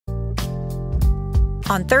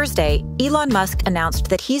On Thursday, Elon Musk announced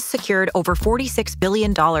that he's secured over $46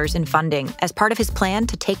 billion in funding as part of his plan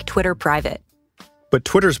to take Twitter private. But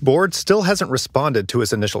Twitter's board still hasn't responded to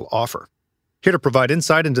his initial offer. Here to provide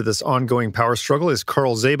insight into this ongoing power struggle is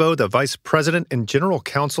Szabo, the vice president and general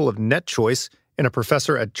counsel of NetChoice and a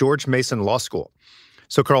professor at George Mason Law School.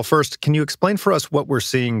 So, Carl, first, can you explain for us what we're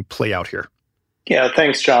seeing play out here? Yeah,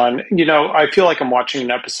 thanks, John. I feel like I'm watching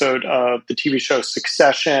an episode of the TV show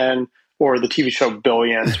Succession or the TV show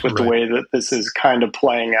Billions with the way that this is kind of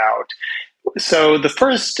playing out. So the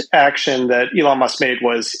first action that Elon Musk made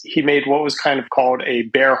was he made what was kind of called a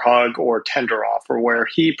bear hug or tender offer, where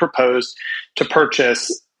he proposed to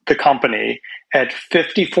purchase the company at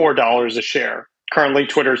 $54 a share. Currently,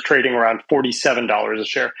 Twitter is trading around $47 a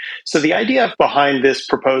share. So the idea behind this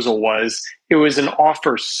proposal was it was an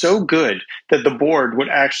offer so good that the board would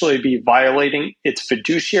actually be violating its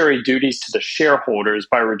fiduciary duties to the shareholders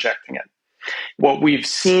by rejecting it. What we've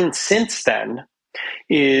seen since then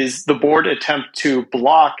is the board attempt to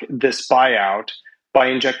block this buyout by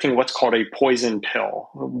injecting what's called a poison pill.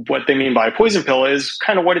 What they mean by a poison pill is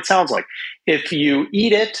kind of what it sounds like. If you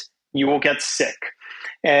eat it, you will get sick.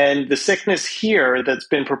 And the sickness here that's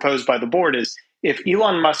been proposed by the board is if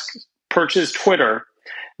Elon Musk purchased Twitter,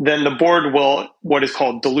 then the board will what is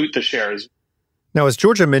called dilute the shares. Now, as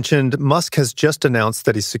Georgia mentioned, Musk has just announced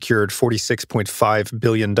that he's secured $46.5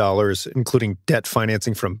 billion, including debt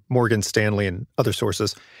financing from Morgan Stanley and other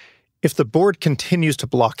sources. If the board continues to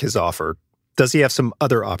block his offer, does he have some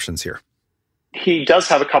other options here? He does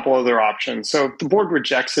have a couple other options. So if the board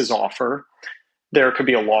rejects his offer, there could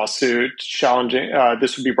be a lawsuit challenging.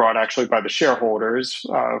 This would be brought actually by the shareholders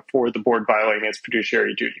for the board violating its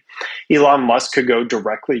fiduciary duty. Elon Musk could go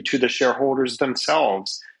directly to the shareholders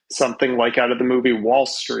themselves, something like out of the movie Wall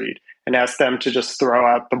Street, and ask them to just throw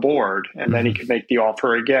out the board, and then he could make the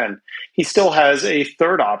offer again. He still has a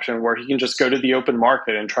third option where he can just go to the open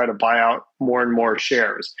market and try to buy out more and more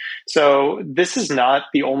shares. So this is not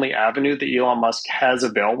the only avenue that Elon Musk has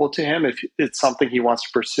available to him if it's something he wants to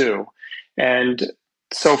pursue. And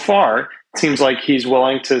so far, it seems like he's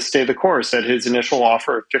willing to stay the course at his initial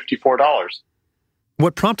offer of $54.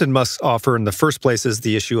 What prompted Musk's offer in the first place is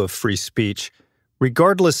the issue of free speech.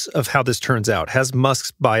 Regardless of how this turns out, has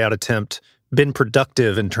Musk's buyout attempt been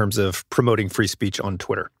productive in terms of promoting free speech on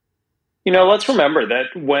Twitter? Let's remember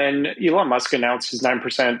that when Elon Musk announced his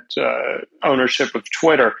 9% ownership of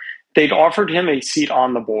Twitter, they'd offered him a seat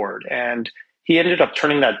on the board, and he ended up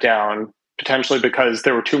turning that down, potentially because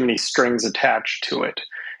there were too many strings attached to it.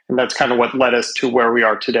 And that's kind of what led us to where we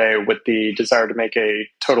are today with the desire to make a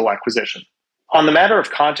total acquisition. On the matter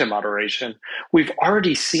of content moderation, we've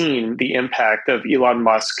already seen the impact of Elon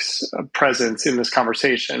Musk's presence in this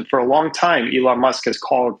conversation. For a long time, Elon Musk has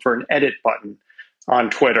called for an edit button on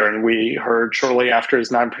Twitter, and we heard shortly after his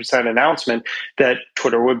 9% announcement that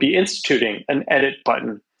Twitter would be instituting an edit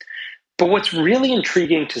button. But what's really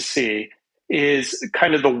intriguing to see is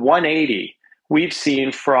kind of the 180 we've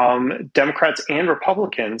seen from Democrats and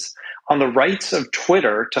Republicans on the rights of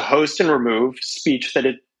Twitter to host and remove speech that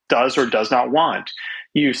it does or does not want.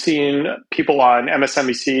 You've seen people on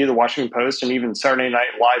MSNBC, The Washington Post, and even Saturday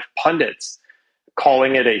Night Live pundits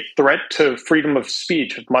calling it a threat to freedom of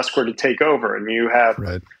speech if Musk were to take over. And you have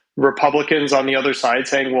Republicans on the other side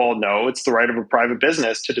saying, well, no, it's the right of a private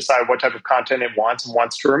business to decide what type of content it wants and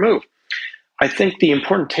wants to remove. I think the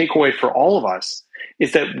important takeaway for all of us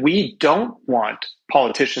is that we don't want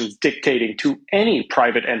politicians dictating to any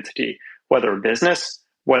private entity, whether a business,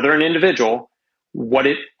 whether an individual, what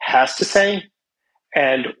it has to say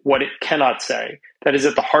and what it cannot say. That is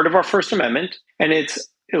at the heart of our First Amendment, and it's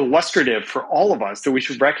illustrative for all of us that we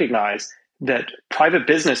should recognize that private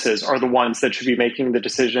businesses are the ones that should be making the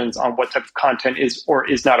decisions on what type of content is or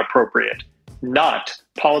is not appropriate, not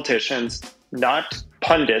politicians, not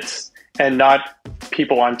pundits, and not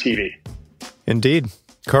people on TV. Indeed.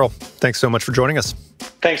 Carl, thanks so much for joining us.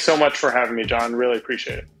 Thanks so much for having me, John. Really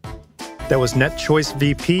appreciate it. That was NetChoice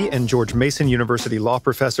VP and George Mason University law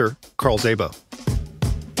professor, Szabo.